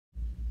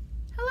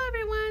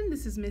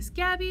This is Miss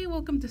Gabby.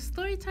 Welcome to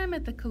Storytime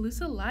at the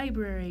Colusa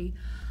Library.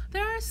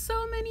 There are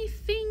so many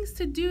things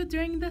to do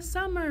during the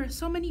summer,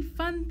 so many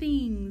fun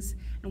things,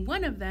 and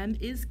one of them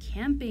is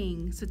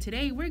camping. So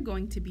today we're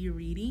going to be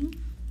reading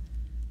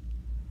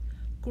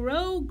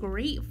Grow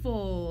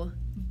Grateful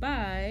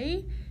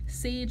by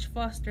Sage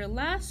Foster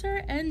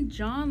Lasser and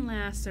John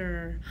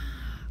Lasser.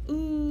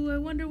 Ooh, I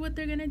wonder what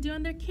they're gonna do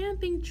on their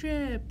camping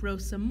trip.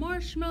 Roast some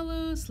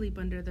marshmallows, sleep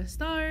under the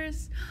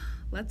stars.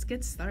 Let's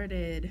get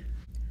started.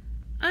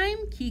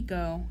 I'm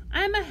Kiko.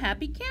 I'm a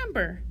happy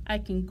camper. I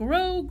can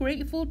grow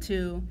grateful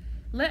too.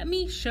 Let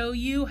me show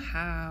you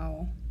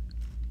how.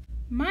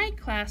 My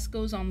class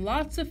goes on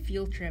lots of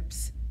field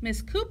trips.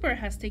 Miss Cooper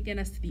has taken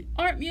us to the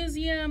art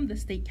museum, the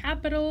state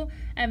capitol,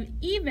 and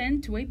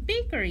even to a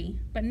bakery,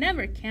 but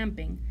never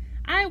camping.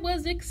 I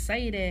was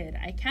excited.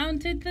 I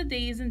counted the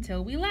days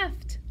until we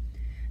left.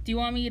 Do you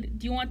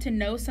want to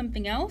know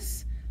something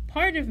else?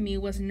 Part of me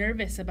was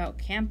nervous about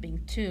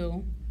camping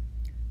too.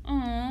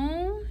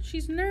 Oh,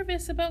 she's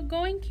nervous about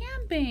going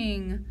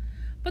camping.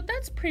 But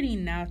that's pretty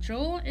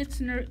natural.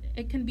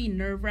 It can be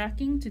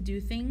nerve-wracking to do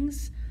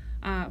things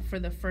for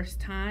the first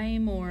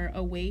time or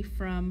away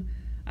from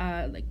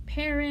like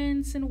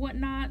parents and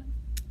whatnot.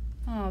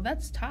 Oh,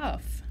 that's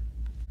tough.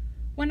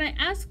 When I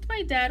asked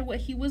my dad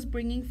what he was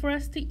bringing for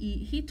us to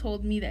eat, he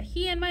told me that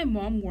he and my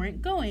mom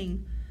weren't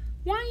going.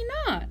 Why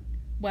not?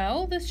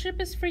 Well, this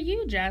trip is for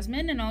you,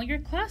 Jasmine, and all your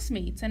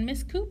classmates and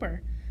Miss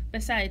Cooper.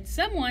 Besides,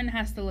 someone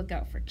has to look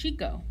out for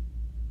Chico.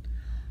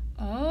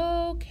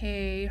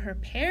 Okay, her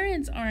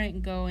parents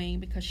aren't going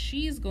because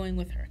she's going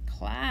with her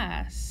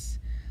class.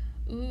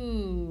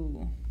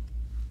 Ooh.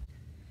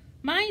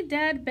 My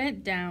dad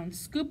bent down,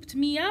 scooped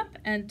me up,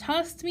 and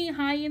tossed me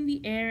high in the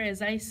air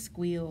as I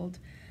squealed.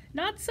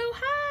 Not so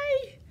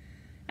high!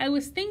 I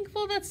was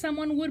thankful that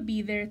someone would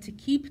be there to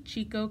keep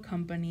Chico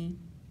company.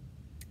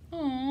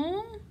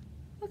 Aww,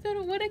 look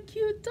at what a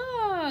cute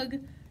dog!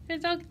 Their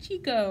dog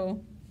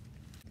Chico.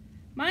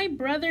 My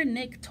brother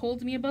Nick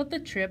told me about the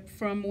trip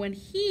from when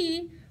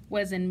he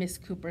was in Miss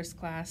Cooper's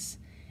class.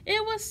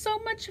 It was so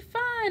much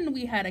fun!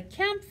 We had a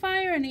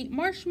campfire and ate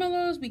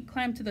marshmallows. We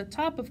climbed to the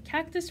top of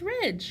Cactus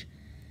Ridge.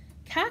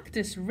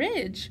 Cactus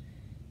Ridge?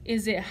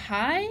 Is it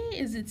high?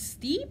 Is it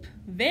steep?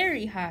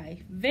 Very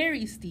high,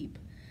 very steep.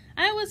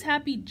 I was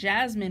happy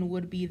Jasmine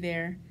would be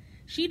there.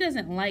 She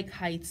doesn't like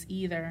heights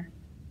either.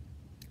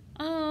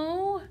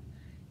 Oh,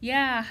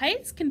 yeah,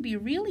 heights can be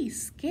really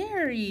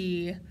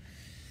scary.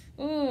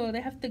 Oh, they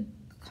have to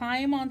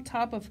climb on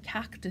top of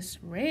Cactus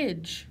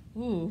Ridge.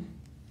 Ooh.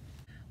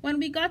 When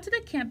we got to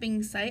the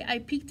camping site, I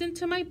peeked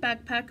into my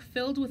backpack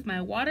filled with my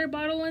water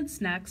bottle and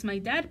snacks my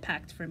dad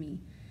packed for me.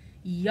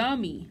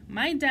 Yummy.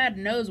 My dad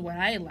knows what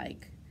I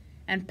like.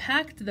 And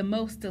packed the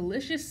most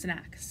delicious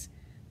snacks.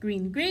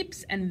 Green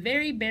grapes and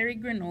very berry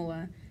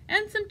granola.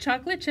 And some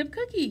chocolate chip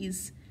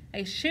cookies.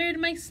 I shared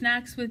my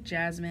snacks with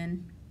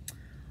Jasmine.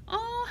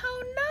 Oh,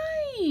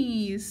 how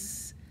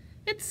nice.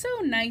 It's so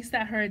nice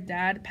that her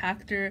dad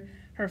packed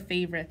her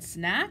favorite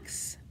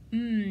snacks.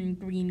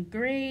 Green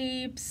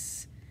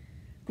grapes,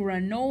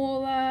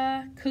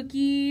 granola,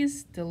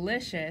 cookies,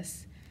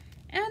 delicious.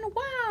 And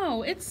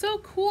wow, it's so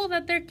cool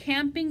that they're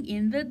camping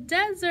in the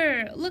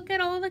desert. Look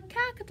at all the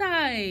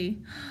cacti.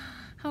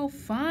 How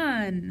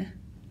fun.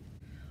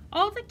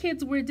 All the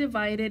kids were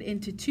divided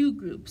into two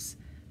groups,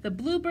 the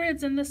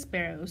bluebirds and the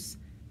sparrows.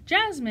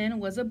 Jasmine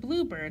was a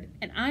bluebird,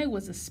 and I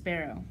was a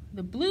sparrow.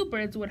 The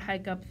bluebirds would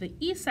hike up the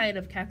east side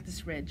of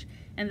Cactus Ridge,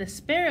 and the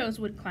sparrows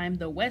would climb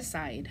the west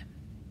side.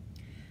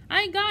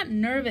 I got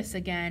nervous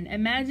again,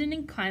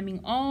 imagining climbing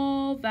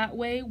all that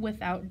way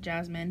without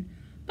Jasmine.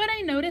 But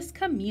I noticed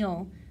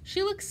Camille.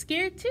 She looked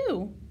scared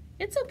too.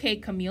 It's okay,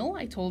 Camille,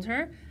 I told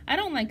her. I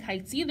don't like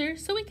heights either,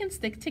 so we can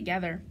stick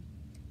together.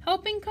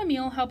 Helping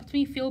Camille helped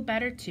me feel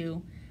better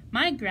too.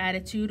 My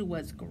gratitude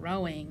was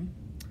growing.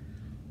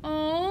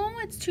 Oh,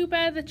 it's too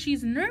bad that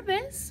she's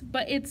nervous,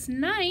 but it's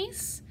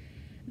nice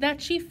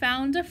that she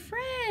found a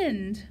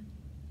friend.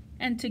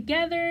 And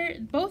together,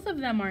 both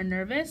of them are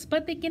nervous,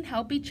 but they can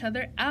help each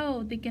other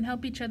out. They can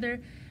help each other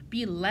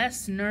be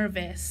less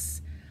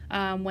nervous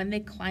when they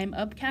climb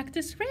up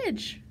Cactus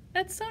Ridge.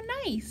 That's so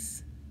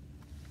nice.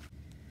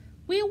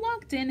 We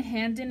walked in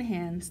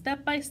hand,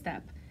 step by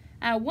step.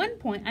 At one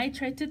point, I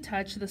tried to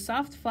touch the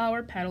soft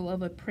flower petal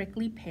of a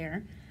prickly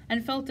pear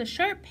and felt a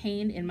sharp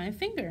pain in my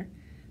finger.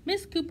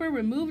 Miss Cooper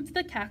removed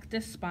the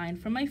cactus spine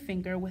from my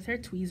finger with her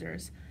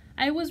tweezers.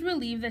 I was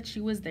relieved that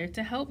she was there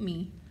to help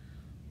me.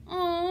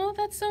 Oh,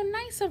 that's so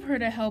nice of her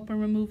to help her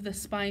remove the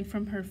spine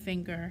from her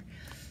finger.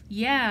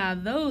 Yeah,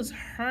 those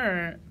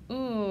hurt.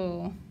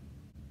 Ooh.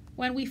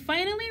 When we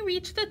finally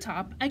reached the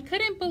top, I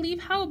couldn't believe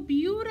how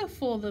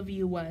beautiful the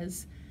view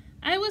was.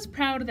 I was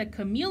proud that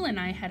Camille and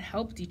I had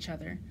helped each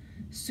other.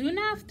 Soon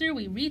after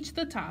we reached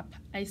the top,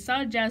 I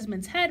saw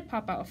Jasmine's head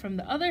pop out from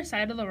the other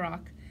side of the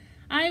rock.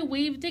 I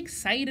waved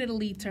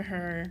excitedly to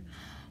her.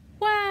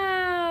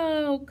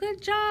 Wow,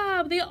 good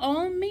job. They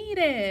all made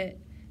it.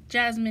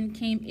 Jasmine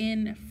came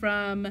in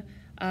from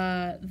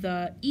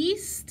the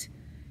east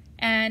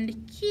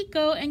And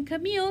Kiko and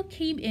Camille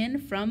came in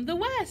from the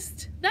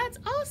west. That's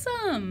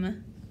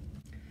awesome!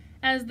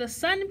 As the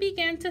sun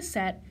began to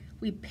set,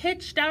 we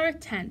pitched our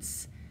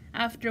tents.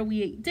 After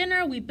we ate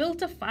dinner, we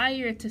built a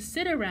fire to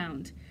sit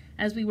around.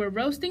 As we were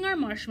roasting our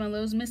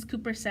marshmallows, Miss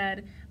Cooper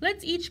said,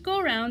 "Let's each go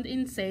around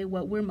and say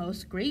what we're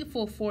most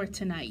grateful for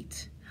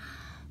tonight."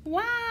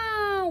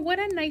 Wow, what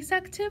a nice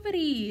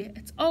activity.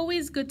 It's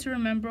always good to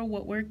remember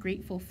what we're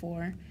grateful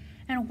for.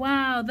 And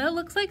wow, that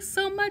looks like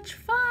so much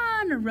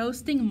fun,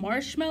 roasting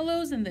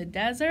marshmallows in the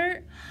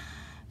desert.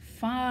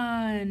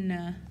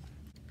 Fun.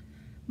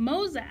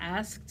 Moza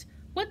asked,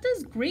 "What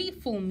does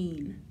grateful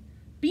mean?"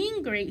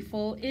 Being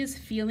grateful is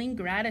feeling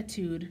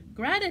gratitude.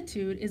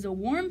 Gratitude is a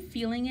warm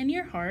feeling in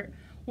your heart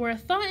or a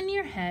thought in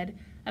your head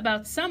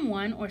about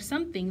someone or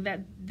something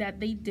that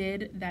they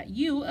did that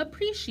you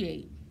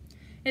appreciate.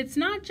 It's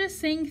not just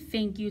saying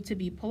thank you to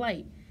be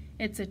polite.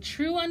 It's a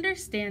true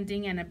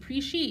understanding and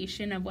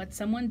appreciation of what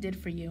someone did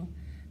for you.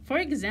 For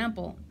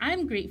example,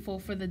 I'm grateful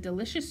for the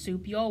delicious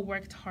soup you all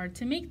worked hard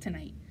to make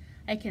tonight.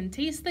 I can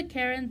taste the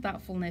care and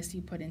thoughtfulness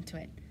you put into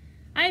it.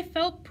 I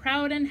felt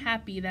proud and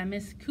happy that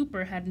Miss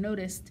Cooper had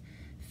noticed,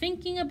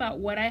 thinking about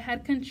what I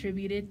had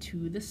contributed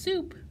to the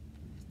soup.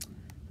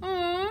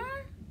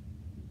 Aww,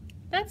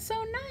 that's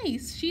so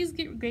nice. She's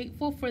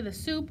grateful for the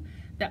soup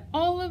that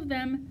all of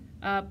them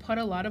put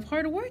a lot of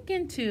hard work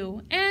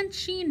into, and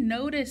she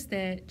noticed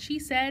it. She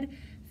said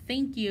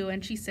thank you,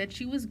 and she said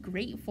she was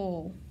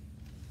grateful.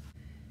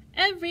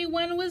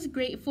 Everyone was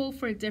grateful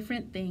for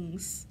different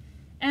things.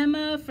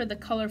 Emma for the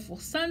colorful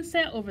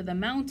sunset over the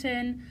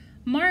mountain,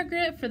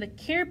 Margaret for the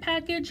care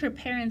package her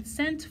parents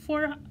sent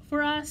for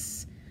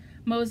us,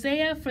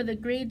 Mosea for the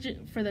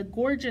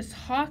gorgeous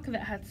hawk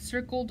that had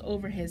circled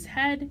over his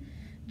head,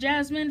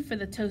 Jasmine for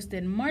the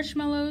toasted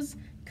marshmallows,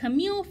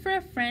 Camille for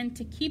a friend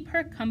to keep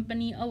her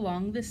company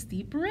along the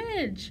steep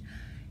ridge.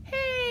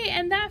 Hey,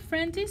 and that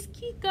friend is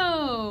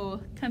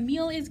Kiko.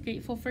 Camille is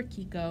grateful for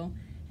Kiko,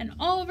 and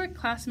all of her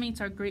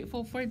classmates are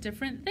grateful for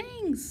different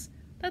things.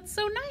 That's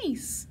so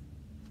nice.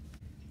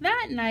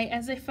 That night,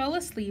 as I fell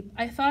asleep,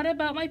 I thought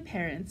about my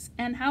parents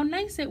and how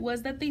nice it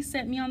was that they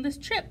sent me on this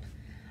trip.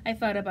 I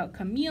thought about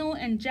Camille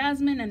and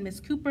Jasmine and Miss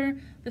Cooper,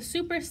 the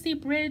super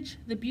steep ridge,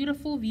 the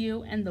beautiful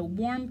view, and the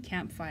warm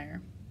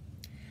campfire.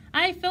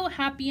 I felt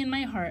happy in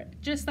my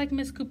heart, just like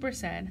Miss Cooper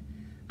said.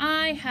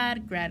 I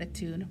had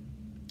gratitude.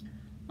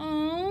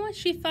 Oh,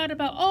 she thought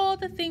about all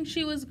the things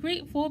she was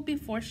grateful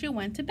before she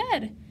went to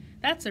bed.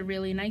 That's a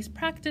really nice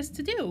practice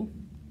to do.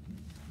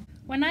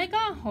 When I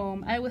got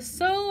home, I was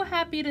so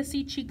happy to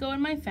see Chico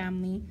and my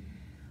family.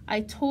 I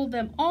told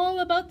them all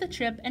about the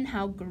trip and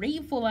how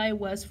grateful I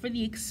was for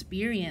the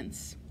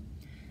experience.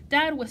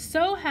 Dad was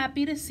so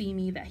happy to see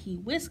me that he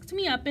whisked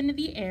me up into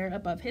the air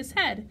above his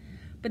head,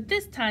 but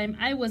this time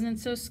I wasn't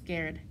so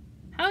scared.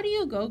 How do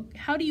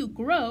you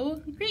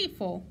grow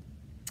grateful?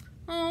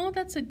 Oh,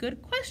 that's a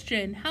good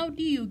question. How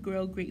do you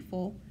grow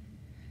grateful?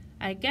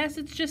 I guess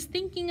it's just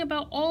thinking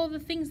about all the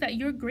things that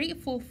you're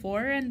grateful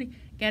for and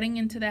getting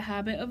into the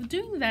habit of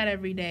doing that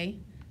every day.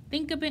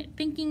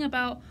 Thinking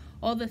about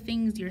all the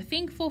things you're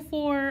thankful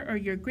for or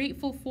you're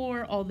grateful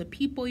for, all the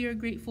people you're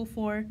grateful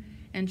for,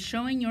 and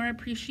showing your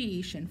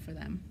appreciation for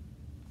them.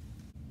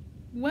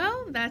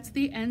 Well, that's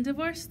the end of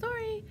our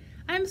story.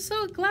 I'm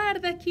so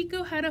glad that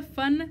Kiko had a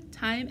fun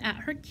time at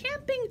her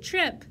camping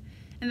trip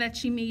and that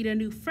she made a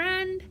new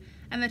friend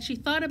and that she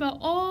thought about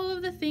all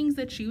of the things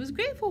that she was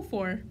grateful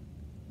for.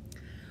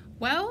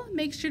 Well,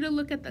 make sure to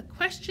look at the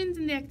questions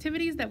and the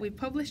activities that we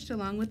published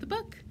along with the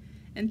book.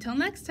 Until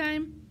next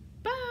time.